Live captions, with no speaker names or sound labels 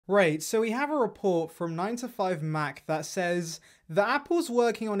Right, so we have a report from 9to5Mac that says that Apple's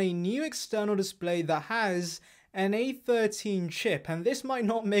working on a new external display that has an A13 chip, and this might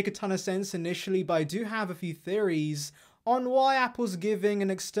not make a ton of sense initially, but I do have a few theories on why Apple's giving an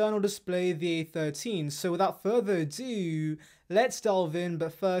external display the A13. So without further ado, let's delve in,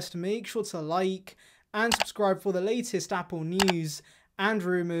 but first make sure to like and subscribe for the latest Apple news and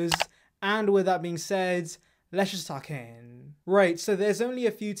rumors, and with that being said, let's just tuck in. Right, so there's only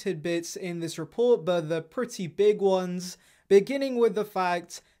a few tidbits in this report, but the pretty big ones, beginning with the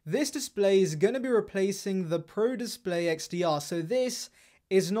fact this display is going to be replacing the Pro Display XDR, so this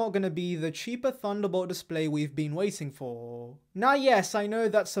is not going to be the cheaper Thunderbolt display we've been waiting for. Now yes, I know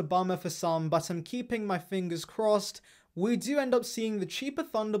that's a bummer for some, but I'm keeping my fingers crossed we do end up seeing the cheaper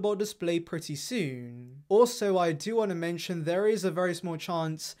Thunderbolt display pretty soon. Also, I do want to mention there is a very small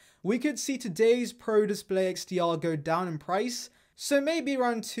chance we could see today's Pro Display XDR go down in price, so maybe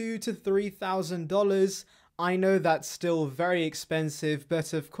around $2,000 to $3,000. I know that's still very expensive,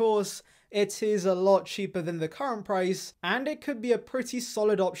 but of course, it is a lot cheaper than the current price, and it could be a pretty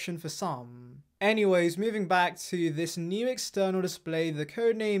solid option for some. Anyways, moving back to this new external display, the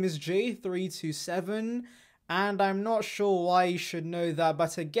codename is J327, and I'm not sure why you should know that,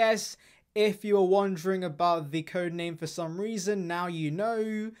 but I guess if you were wondering about the codename for some reason, now you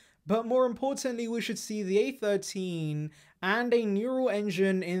know. But more importantly, we should see the A13 and a neural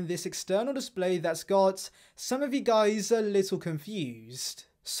engine in this external display that's got some of you guys a little confused.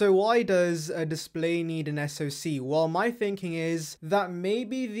 So why does a display need an SoC? Well, my thinking is that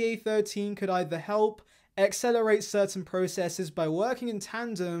maybe the A13 could either help accelerate certain processes by working in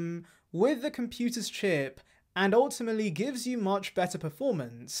tandem with the computer's chip and ultimately gives you much better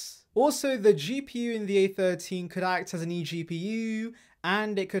performance. Also, the GPU in the A13 could act as an eGPU,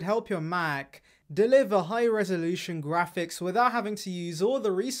 and it could help your Mac deliver high-resolution graphics without having to use all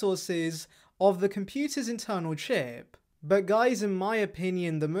the resources of the computer's internal chip. But guys, in my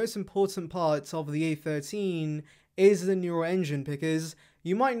opinion, the most important part of the A13 is the neural engine, because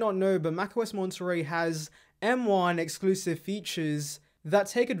you might not know, but macOS Monterey has M1 exclusive features that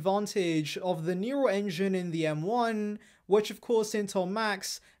take advantage of the neural engine in the M1, which of course Intel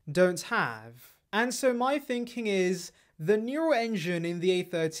Macs don't have. And so my thinking is the neural engine in the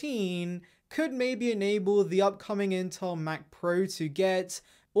A13 could maybe enable the upcoming Intel Mac Pro to get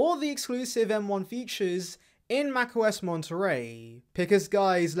all the exclusive M1 features in macOS Monterey. Because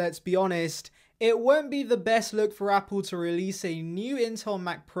guys, let's be honest, it won't be the best look for Apple to release a new Intel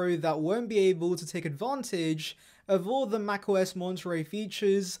Mac Pro that won't be able to take advantage of all the macOS Monterey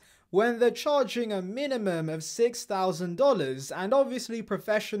features when they're charging a minimum of $6,000, and obviously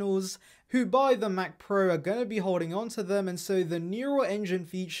professionals who buy the Mac Pro are going to be holding on to them, and so the neural engine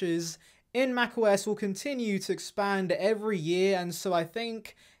features in macOS will continue to expand every year, and so I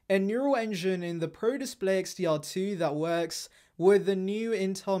think a neural engine in the Pro Display XDR2 that works with the new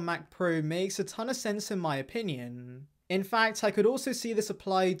Intel Mac Pro makes a ton of sense in my opinion. In fact, I could also see this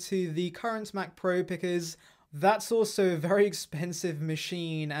applied to the current Mac Pro because that's also a very expensive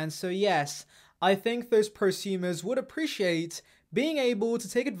machine, and so yes, I think those prosumers would appreciate being able to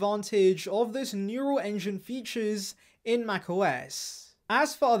take advantage of those neural engine features in macOS.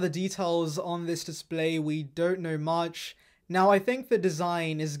 As for other details on this display, we don't know much. Now, I think the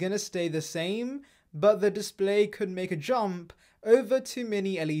design is going to stay the same, but the display could make a jump over to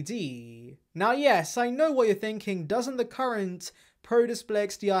mini LED. Now yes, I know what you're thinking, doesn't the current Pro Display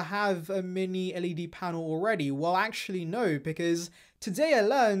XDR have a mini LED panel already? Well, actually no, because today I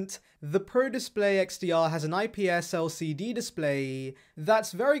learnt the Pro Display XDR has an IPS LCD display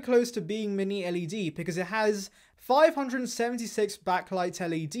that's very close to being mini LED because it has 576 backlight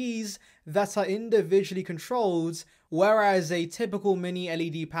LEDs that are individually controlled, whereas a typical mini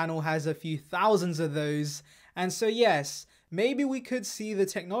LED panel has a few thousands of those. And so yes, maybe we could see the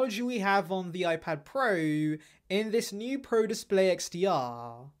technology we have on the iPad Pro in this new Pro Display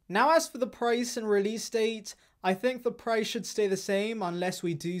XDR. Now as for the price and release date, I think the price should stay the same unless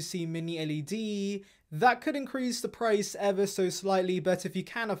we do see mini LED. That could increase the price ever so slightly, but if you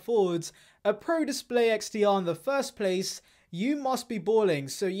can afford a Pro Display XDR in the first place, you must be balling.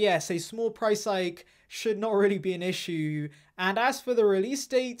 So yes, a small price hike should not really be an issue. And as for the release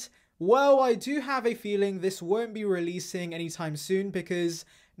date, well, I do have a feeling this won't be releasing anytime soon because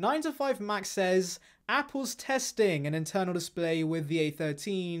 9to5Mac says Apple's testing an internal display with the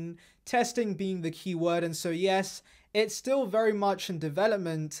A13, testing being the key word, and so yes, it's still very much in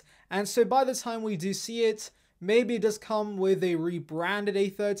development, and so by the time we do see it, maybe it does come with a rebranded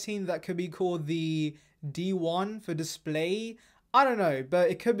A13 that could be called the D1 for display. I don't know,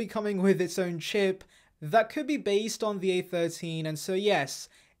 but it could be coming with its own chip that could be based on the A13, and so yes,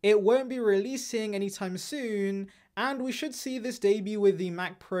 it won't be releasing anytime soon, and we should see this debut with the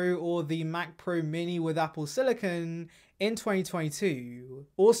Mac Pro or the Mac Pro Mini with Apple Silicon in 2022.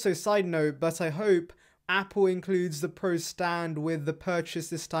 Also, side note, but I hope Apple includes the Pro stand with the purchase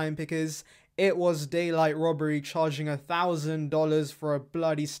this time, because it was daylight robbery charging $1,000 for a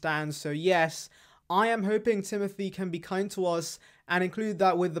bloody stand. So yes, I am hoping Timothy can be kind to us and include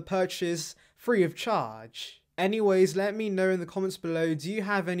that with the purchase free of charge. Anyways, let me know in the comments below, do you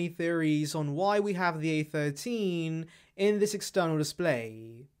have any theories on why we have the A13 in this external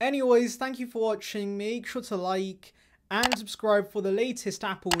display? Anyways, thank you for watching. Make sure to like and subscribe for the latest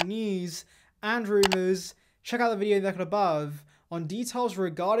Apple news and rumors. Check out the video link above on details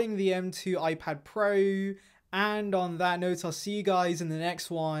regarding the M2 iPad Pro. And on that note, I'll see you guys in the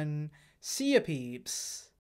next one. See ya, peeps.